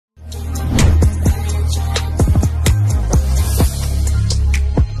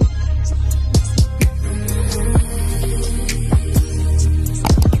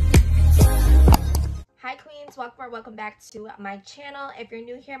back to my channel. If you're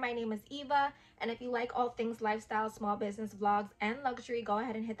new here, my name is Eva, and if you like all things lifestyle, small business, vlogs, and luxury, go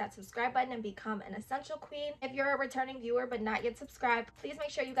ahead and hit that subscribe button and become an essential queen. If you're a returning viewer but not yet subscribed, please make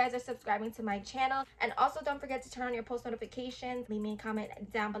sure you guys are subscribing to my channel, and also don't forget to turn on your post notifications. Leave me a comment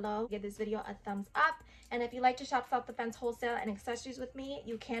down below, give this video a thumbs up, and if you like to shop self-defense wholesale and accessories with me,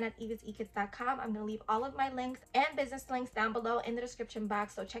 you can at evasekits.com. I'm going to leave all of my links and business links down below in the description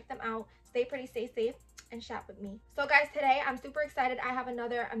box, so check them out. Stay pretty, stay safe, and shop with me. So guys, today I'm super excited. I have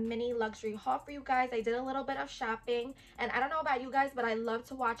another mini luxury haul for you guys. I did a little bit of shopping, and I don't know about you guys, but I love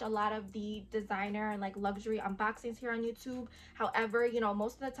to watch a lot of the designer and like luxury unboxings here on YouTube. However, you know,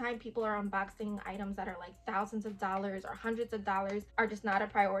 most of the time people are unboxing items that are like thousands of dollars or hundreds of dollars, are just not a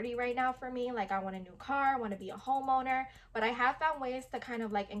priority right now for me. Like, I want a new car, I want to be a homeowner, but I have found ways to kind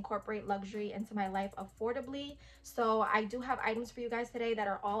of like incorporate luxury into my life affordably. So I do have items for you guys today that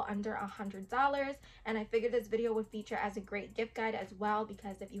are all under $100, and I figured this video would feature as a great gift guide as well,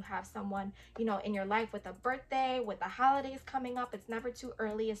 because if you have someone, you know, in your life with a birthday, with the holidays coming up, it's never too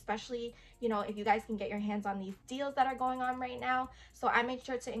early, especially, you know, if you guys can get your hands on these deals that are going on right now. So I made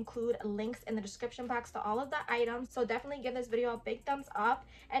sure to include links in the description box to all of the items, so definitely give this video a big thumbs up.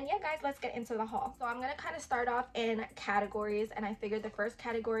 And yeah guys, let's get into the haul. So I'm gonna kind of start off in categories, and I figured the first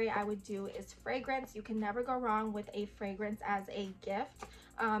category I would do is fragrance. You can never go wrong with a fragrance as a gift.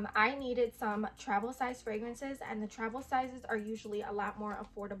 I needed some travel size fragrances, and the travel sizes are usually a lot more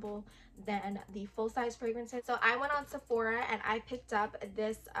affordable than the full size fragrances. So I went on Sephora and I picked up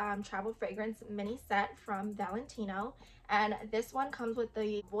this travel fragrance mini set from Valentino, and this one comes with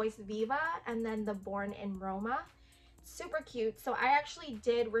the Voice Viva and then the Born in Roma. Super cute. So I actually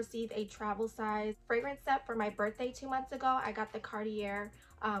did receive a travel size fragrance set for my birthday 2 months ago. I got the Cartier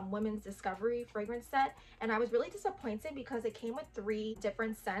Women's Discovery fragrance set, and I was really disappointed because it came with 3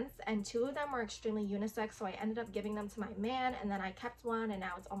 different scents, and 2 of them were extremely unisex, so I ended up giving them to my man, and then I kept one and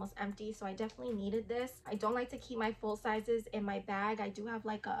now it's almost empty. So I definitely needed this. I don't like to keep my full sizes in my bag. I do have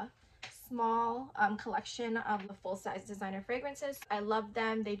like a small collection of the full-size designer fragrances. I love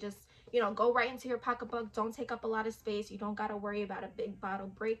them. They just, you know, go right into your pocketbook, don't take up a lot of space. You don't got to worry about a big bottle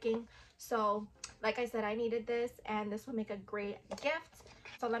breaking. So like I said, I needed this, and this will make a great gift.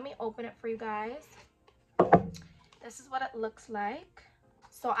 So let me open it for you guys. This is what it looks like.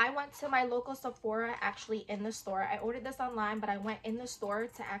 So I went to my local Sephora, actually in the store. I ordered this online, but I went in the store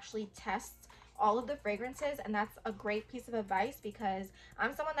to actually test all of the fragrances, and that's a great piece of advice, because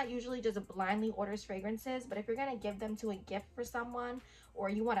I'm someone that usually just blindly orders fragrances. But if you're gonna give them to a gift for someone, or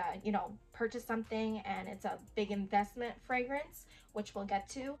you want to, you know, purchase something and it's a big investment fragrance, which we'll get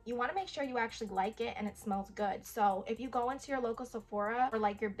to, you want to make sure you actually like it and it smells good. So if you go into your local Sephora, or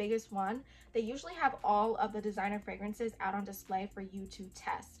like your biggest one, they usually have all of the designer fragrances out on display for you to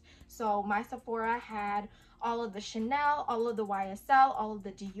test. So my Sephora had all of the Chanel, all of the YSL, all of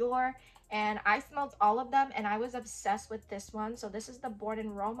the Dior, and I smelled all of them, and I was obsessed with this one. So this is the Born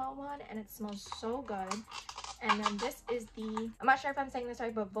in Roma one, and it smells so good. And then this is the, I'm not sure if I'm saying this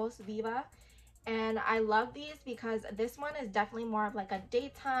right, but Voice Viva. And I love these because this one is definitely more of like a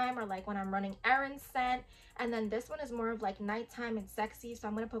daytime or like when I'm running errands scent, and then this one is more of like nighttime and sexy. So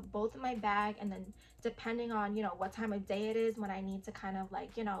I'm going to put both in my bag, and then depending on, you know, what time of day it is, when I need to kind of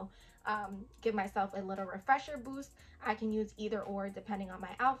like, you know, give myself a little refresher boost, I can use either or depending on my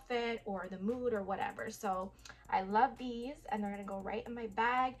outfit or the mood or whatever. So I love these, and they're gonna go right in my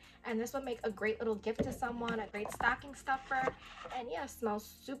bag, and this would make a great little gift to someone, a great stocking stuffer, and yeah,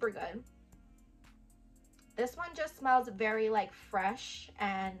 smells super good. This one just smells very like fresh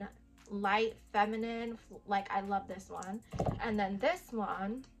and light, feminine. Like, I love this one. And then this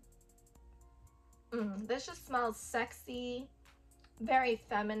one, this just smells sexy, very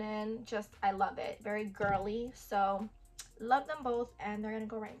feminine. Just, I love it, very girly. So love them both, and they're gonna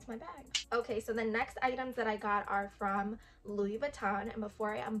go right into my bag. Okay, so the next items that I got are from Louis Vuitton, and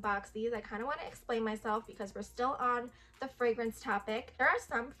before I unbox these, I kind of want to explain myself because we're still on the fragrance topic. There are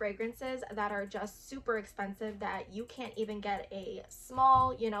some fragrances that are just super expensive that you can't even get a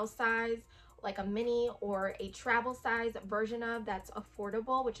small, you know, size, like a mini or a travel size version of that's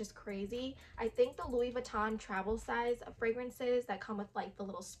affordable, which is crazy. I think the Louis Vuitton travel size fragrances that come with like the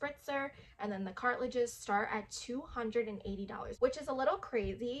little spritzer and then the cartridges start at $280, which is a little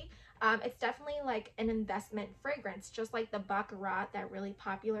crazy. It's definitely like an investment fragrance, just like the Baccarat, that really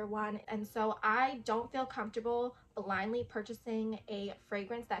popular one. And so I don't feel comfortable blindly purchasing a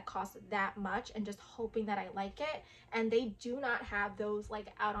fragrance that costs that much and just hoping that I like it. And they do not have those like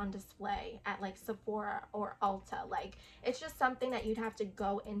out on display at like Sephora or Ulta. Like, it's just something that you'd have to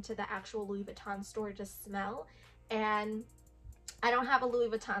go into the actual Louis Vuitton store to smell. And I don't have a Louis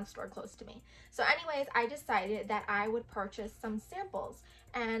Vuitton store close to me. So anyways, I decided that I would purchase some samples.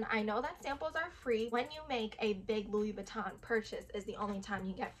 And I know that samples are free. When you make a big Louis Vuitton purchase is the only time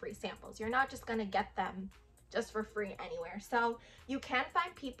you get free samples. You're not just gonna get them just for free anywhere. So you can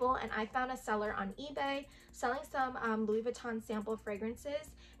find people, and I found a seller on eBay selling some Louis Vuitton sample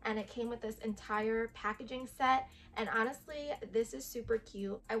fragrances, and it came with this entire packaging set. And honestly, this is super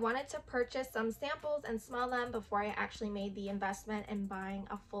cute. I wanted to purchase some samples and smell them before I actually made the investment in buying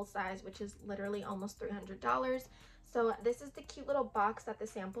a full size, which is literally almost $300. So this is the cute little box that the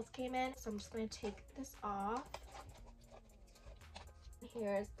samples came in. So I'm just gonna take this off.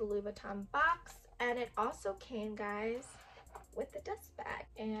 Here's the Louis Vuitton box. And it also came, guys, with the dust bag.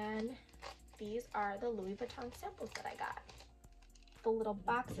 And these are the Louis Vuitton samples that I got. The little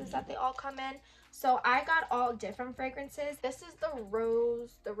boxes that they all come in. So I got all different fragrances. This is the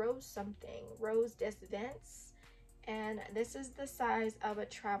Rose des Vents. And this is the size of a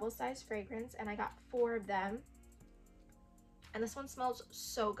travel size fragrance. And I got 4 of them. And this one smells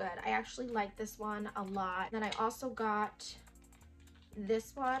so good. I actually like this one a lot. Then I also got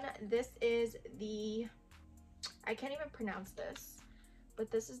this one. This is the, I can't even pronounce this, but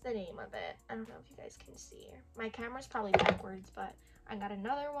this is the name of it. I don't know if you guys can see. My camera's probably backwards, but I got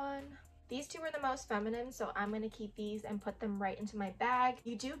another one. These 2 were the most feminine, so I'm going to keep these and put them right into my bag.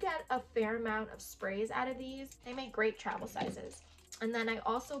 You do get a fair amount of sprays out of these. They make great travel sizes. And then I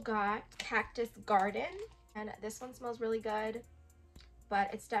also got Cactus Garden, and this one smells really good, but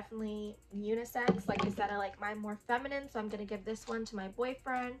it's definitely unisex. Like I said, I like mine more feminine, so I'm going to give this one to my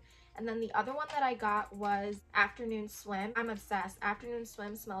boyfriend. And then the other one that I got was Afternoon Swim. I'm obsessed. Afternoon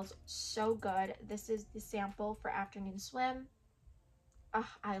Swim smells so good. This is the sample for Afternoon Swim. Oh,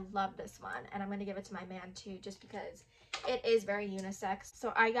 I love this one, and I'm going to give it to my man too, just because it is very unisex.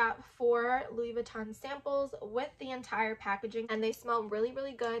 So I got 4 Louis Vuitton samples with the entire packaging, and they smell really,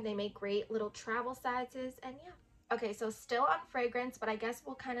 really good. They make great little travel sizes, and yeah. Okay, so still on fragrance, but I guess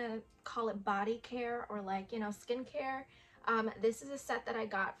we'll kind of call it body care or like, you know, skincare. This is a set that I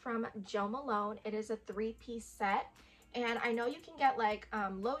got from Jo Malone. It is a 3-piece set. And I know you can get like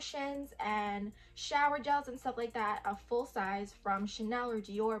lotions and shower gels and stuff like that, a full size from Chanel or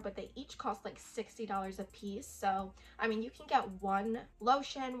Dior, but they each cost like $60 a piece. So, I mean, you can get 1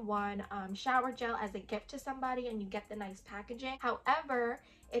 lotion, 1 shower gel as a gift to somebody, and you get the nice packaging. However,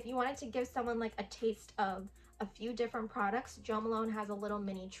 if you wanted to give someone like a taste of a few different products, Jo Malone has a little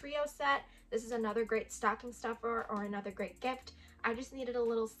mini trio set. This is another great stocking stuffer or another great gift. I just needed a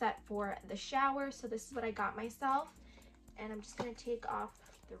little set for the shower, so this is what I got myself. And I'm just going to take off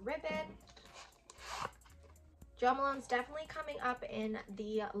the ribbon. Jo Malone's definitely coming up in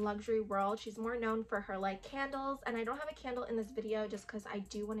the luxury world. She's more known for her like candles, and I don't have a candle in this video just because I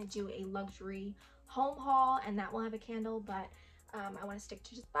do want to do a luxury home haul, and that will have a candle, but I want to stick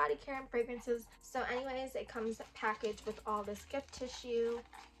to just body care and fragrances. So anyways, it comes packaged with all this gift tissue.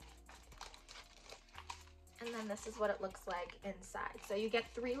 And then this is what it looks like inside. So you get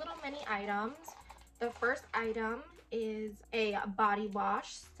 3 little mini items. The first item is a body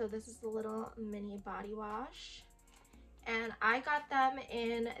wash. So this is the little mini body wash. And I got them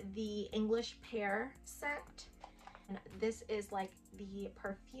in the English pear scent. And this is like the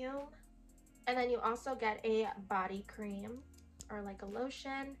perfume. And then you also get a body cream or like a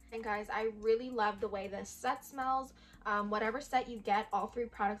lotion. And guys, I really love the way this set smells. Whatever set you get, all 3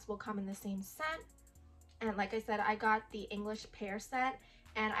 products will come in the same scent. And like I said, I got the English pear scent,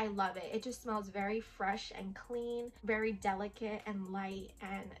 and I love it. It just smells very fresh and clean, very delicate and light,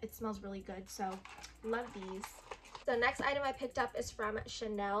 and it smells really good. So love these. So next item I picked up is from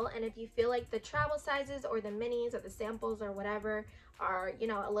Chanel, and if you feel like the travel sizes or the minis or the samples or whatever are, you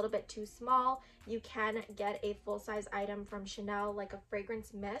know, a little bit too small, you can get a full-size item from Chanel, like a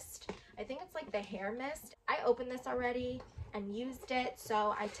fragrance mist. I think it's like the hair mist. I opened this already and used it,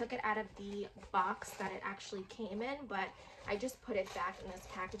 so I took it out of the box that it actually came in, but I just put it back in this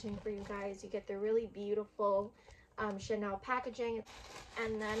packaging for you guys. You get the really beautiful Chanel packaging,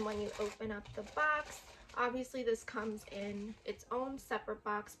 and then when you open up the box, obviously this comes in its own separate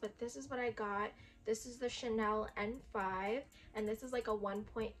box, but this is what I got. This is the Chanel N5, and this is like a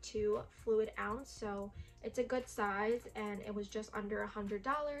 1.2 fluid ounce, so it's a good size, and it was just under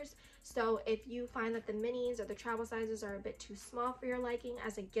 $100. So if you find that the minis or the travel sizes are a bit too small for your liking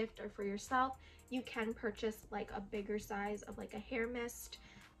as a gift or for yourself, you can purchase like a bigger size of like a hair mist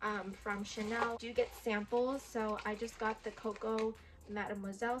from Chanel. You do get samples, so I just got the Coco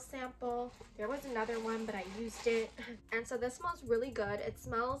Mademoiselle sample. There was another one, but I used it. And so this smells really good. It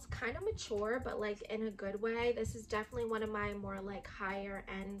smells kind of mature, but like in a good way. This is definitely one of my more like higher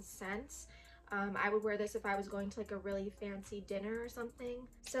end scents. I would wear this if I was going to like a really fancy dinner or something.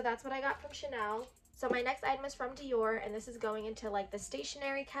 So that's what I got from Chanel. So my next item is from Dior, and this is going into like the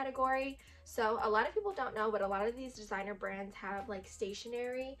stationery category. So a lot of people don't know, but a lot of these designer brands have like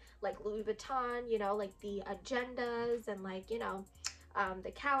stationery, like Louis Vuitton, you know, like the agendas and like, you know,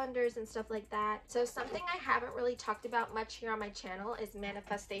 the calendars and stuff like that. So something I haven't really talked about much here on my channel is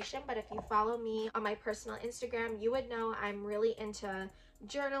manifestation, but if you follow me on my personal Instagram, you would know I'm really into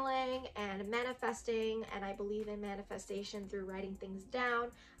journaling and manifesting, and I believe in manifestation through writing things down.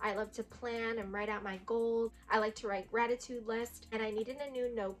 I love to plan and write out my goals. I like to write gratitude lists, and I needed a new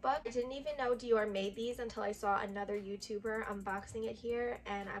notebook. I didn't even know Dior made these until I saw another YouTuber unboxing it here,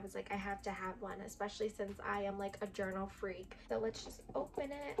 and I was like, I have to have one, especially since I am like a journal freak. So let's just open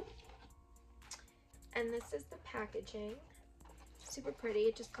it. And this is the packaging. Super pretty.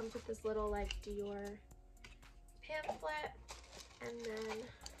 It just comes with this little like Dior pamphlet, and then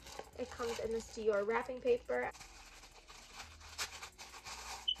it comes in this Dior wrapping paper.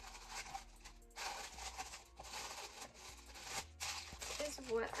 This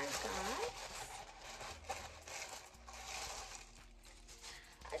is what I got.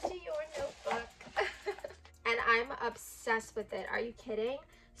 A Dior notebook. And I'm obsessed with it. Are you kidding?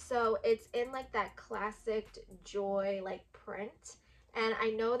 So it's in like that classic joy like print. And I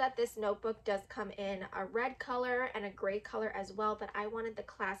know that this notebook does come in a red color and a gray color as well, but I wanted the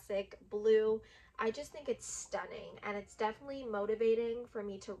classic blue. I just think it's stunning, and it's definitely motivating for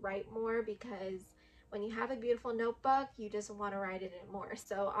me to write more, because when you have a beautiful notebook, you just want to write it in more.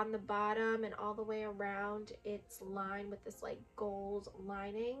 So on the bottom and all the way around, it's lined with this like gold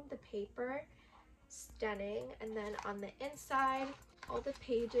lining, the paper. Stunning. And then on the inside, all the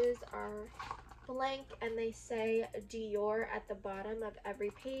pages are blank, and they say Dior at the bottom of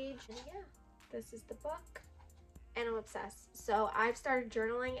every page. And yeah, this is the book, and I'm obsessed. So I've started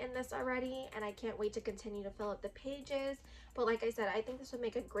journaling in this already, and I can't wait to continue to fill up the pages. But like I said, I think this would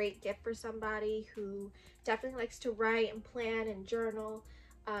make a great gift for somebody who definitely likes to write and plan and journal.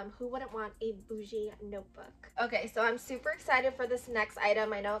 Who wouldn't want a bougie notebook? Okay, so I'm super excited for this next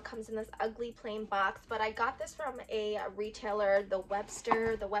item. I know it comes in this ugly plain box, but I got this from a retailer, the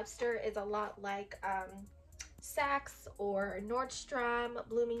Webster. The Webster is a lot like Saks or Nordstrom,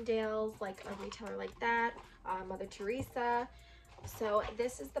 Bloomingdale's, like a retailer like that, Mother Teresa. So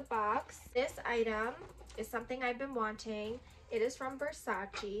this is the box. This item is something I've been wanting. It is from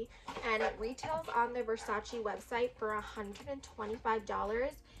Versace, and it retails on the Versace website for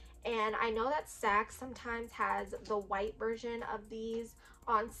 $125. And I know that Saks sometimes has the white version of these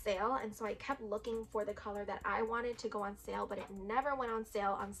on sale, and so I kept looking for the color that I wanted to go on sale, but it never went on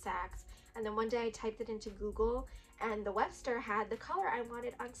sale on Saks. And then one day I typed it into Google, and the Webster had the color I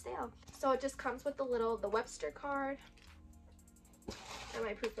wanted on sale. So it just comes with the Webster card and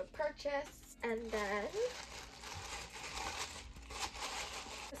my proof of purchase, and then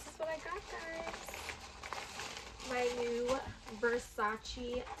this is what I got, guys. My new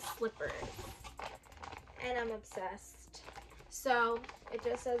Versace slippers. And I'm obsessed. So it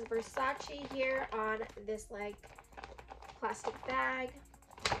just says Versace here on this like plastic bag.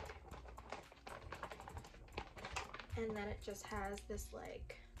 And then it just has this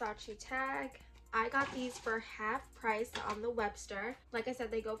like Versace tag. I got these for half price on the Webster. Like I said,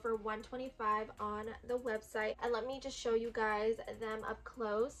 they go for $125 on the website. And let me just show you guys them up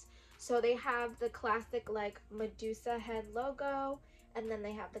close. So they have the classic like Medusa head logo, and then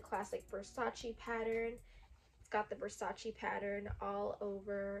they have the classic Versace pattern. It's got the Versace pattern all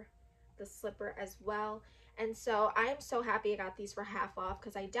over the slipper as well. And so I am so happy I got these for half off,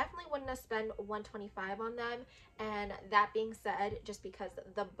 because I definitely wouldn't have spent $125 on them. And that being said, just because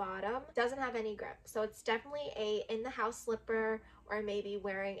the bottom doesn't have any grip, so it's definitely a in-the-house slipper, or maybe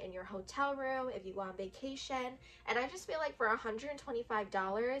wearing in your hotel room if you go on vacation. And I just feel like for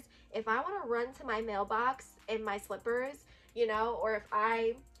 $125, if I want to run to my mailbox in my slippers, you know, or if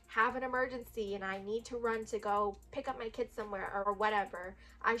I have an emergency and I need to run to go pick up my kids somewhere or whatever,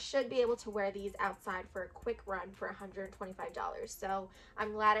 I should be able to wear these outside for a quick run for $125. So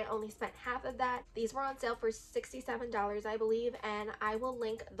I'm glad I only spent half of that. These were on sale for $67, I believe, and I will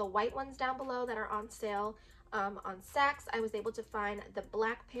link the white ones down below that are on sale. On Saks, I was able to find the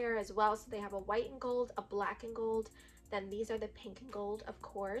black pair as well. So they have a white and gold, a black and gold, Then these are the pink and gold, of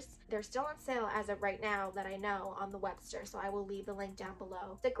course. They're still on sale as of right now that I know on the Webster, so I will leave the link down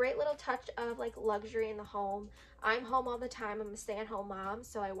below. It's a great little touch of like luxury in the home. I'm home all the time. I'm a stay-at-home mom,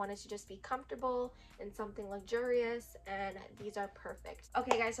 so I wanted to just be comfortable in something luxurious, and these are perfect.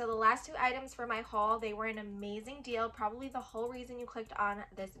 Okay guys, so the last two items for my haul, they were an amazing deal, probably the whole reason you clicked on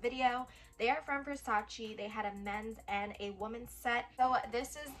this video. They are from Versace. They had a men's and a woman's set. So this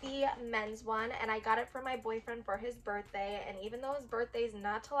is the men's one, and I got it for my boyfriend for his birthday, and even though his birthday is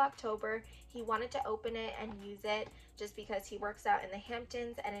not till October, he wanted to open it and use it just because he works out in the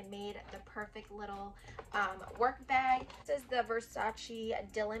Hamptons, and it made the perfect little work bag. This is the Versace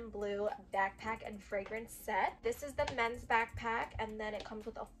Dylan Blue backpack and fragrance set. This is the men's backpack, and then it comes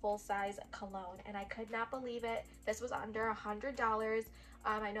with a full-size cologne, and I could not believe it. This was under $100.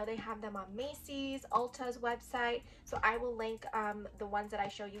 I know they have them on Macy's, Ulta's website, so I will link the ones that I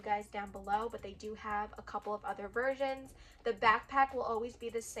show you guys down below, but they do have a couple of other versions. The backpack will always be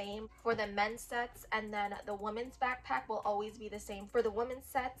the same for the men's sets, and then the women's backpack will always be the same for the women's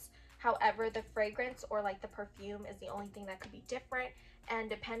sets. However, the fragrance or like the perfume is the only thing that could be different, and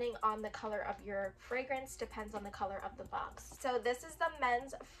depending on the color of your fragrance depends on the color of the box. So this is the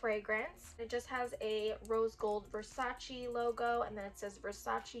men's fragrance. It just has a rose gold Versace logo, and then it says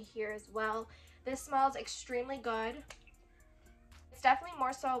Versace here as well. This smells extremely good. It's definitely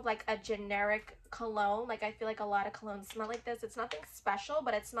more so like a generic cologne. Like I feel like a lot of colognes smell like this. It's nothing special,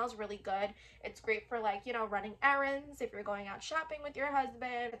 but it smells really good. It's great for like, you know, running errands, if you're going out shopping with your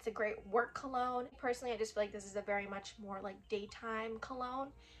husband. It's a great work cologne. Personally, I just feel like this is a very much more like daytime cologne.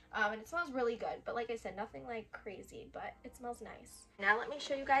 And it smells really good, but like I said, nothing like crazy, but it smells nice. Now let me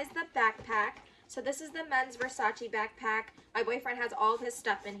show you guys the backpack. So this is the men's Versace backpack. My boyfriend has all of his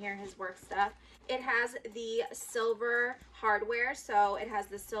stuff in here, his work stuff. It has the silver hardware, so it has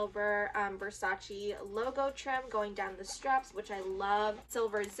the silver Versace logo trim going down the straps, which I love.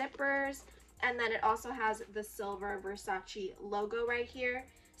 Silver zippers, and then it also has the silver Versace logo right here.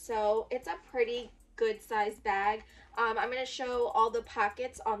 So it's a pretty good size bag. I'm going to show all the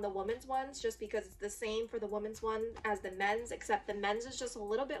pockets on the women's ones just because it's the same for the women's one as the men's, except the men's is just a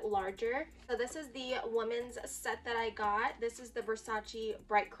little bit larger. So this is the women's set that I got. This is the Versace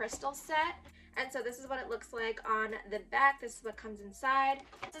Bright Crystal set. And so this is what it looks like on the back. This is what comes inside.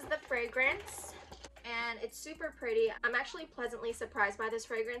 This is the fragrance, and it's super pretty. I'm actually pleasantly surprised by this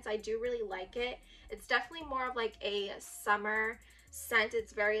fragrance. I do really like it. It's definitely more of like a summer scent.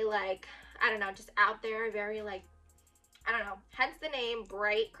 It's very like, I don't know, just out there, very like, I don't know, hence the name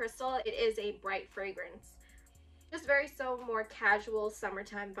Bright Crystal. It is a bright fragrance. Just very so more casual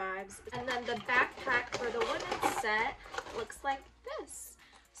summertime vibes. And then the backpack for the women's set looks like this.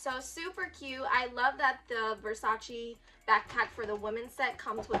 So super cute. I love that the Versace backpack for the women's set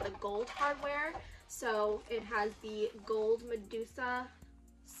comes with the gold hardware. So it has the gold Medusa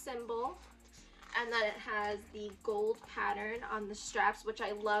symbol, and then it has the gold pattern on the straps, which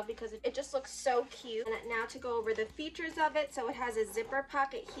I love because it just looks so cute. And now to go over the features of it. So it has a zipper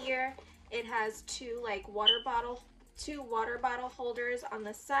pocket here. It has two water bottle holders on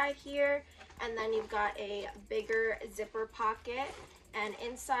the side here, and then you've got a bigger zipper pocket, and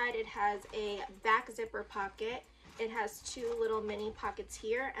inside it has a back zipper pocket. It has two little mini pockets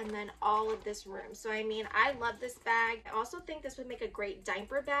here, and then all of this room. So I mean, I love this bag. I also think this would make a great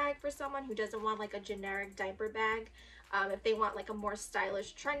diaper bag for someone who doesn't want like a generic diaper bag. If they want like a more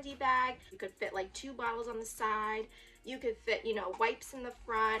stylish, trendy bag, you could fit like 2 bottles on the side. You could fit, you know, wipes in the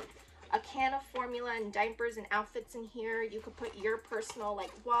front, a can of formula and diapers and outfits in here. You could put your personal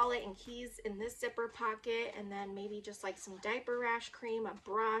like wallet and keys in this zipper pocket, and then maybe just like some diaper rash cream, a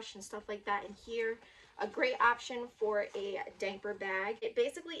brush and stuff like that in here. A great option for a diaper bag. It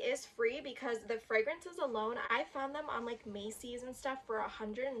basically is free because the fragrances alone, I found them on like Macy's and stuff for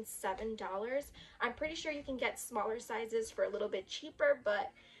 $107. I'm pretty sure you can get smaller sizes for a little bit cheaper, but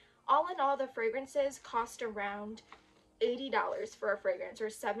all in all, the fragrances cost around $80 for a fragrance, or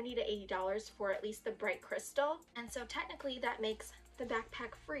 $70 to $80 for at least the Bright Crystal. And so technically that makes the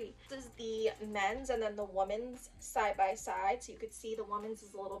backpack free. This is the men's and then the women's side by side. So you could see the women's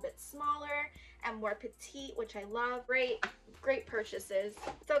is a little bit smaller and more petite, which I love. Great purchases.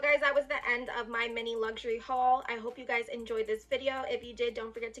 So guys, that was the end of my mini luxury haul. I hope you guys enjoyed this video. If you did,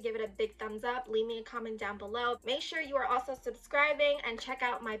 don't forget to give it a big thumbs up. Leave me a comment down below. Make sure you are also subscribing, and check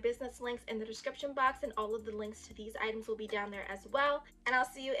out my business links in the description box, and all of the links to these items will be down there as well. And I'll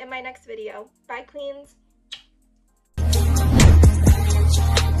see you in my next video. Bye, queens.